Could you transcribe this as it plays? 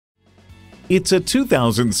It's a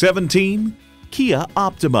 2017 Kia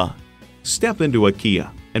Optima. Step into a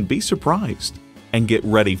Kia and be surprised, and get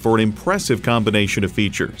ready for an impressive combination of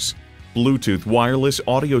features: Bluetooth wireless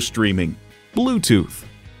audio streaming, Bluetooth,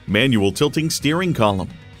 manual tilting steering column,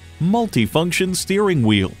 multi-function steering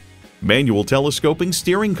wheel, manual telescoping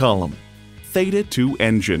steering column, Theta 2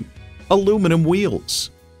 engine, aluminum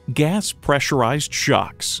wheels, gas pressurized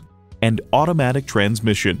shocks, and automatic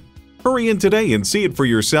transmission. Hurry in today and see it for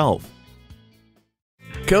yourself.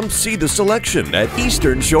 Come see the selection at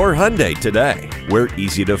Eastern Shore Hyundai today. We're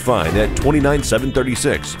easy to find at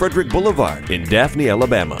 29736 Frederick Boulevard in Daphne,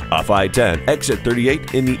 Alabama, off I-10, exit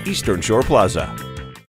 38 in the Eastern Shore Plaza.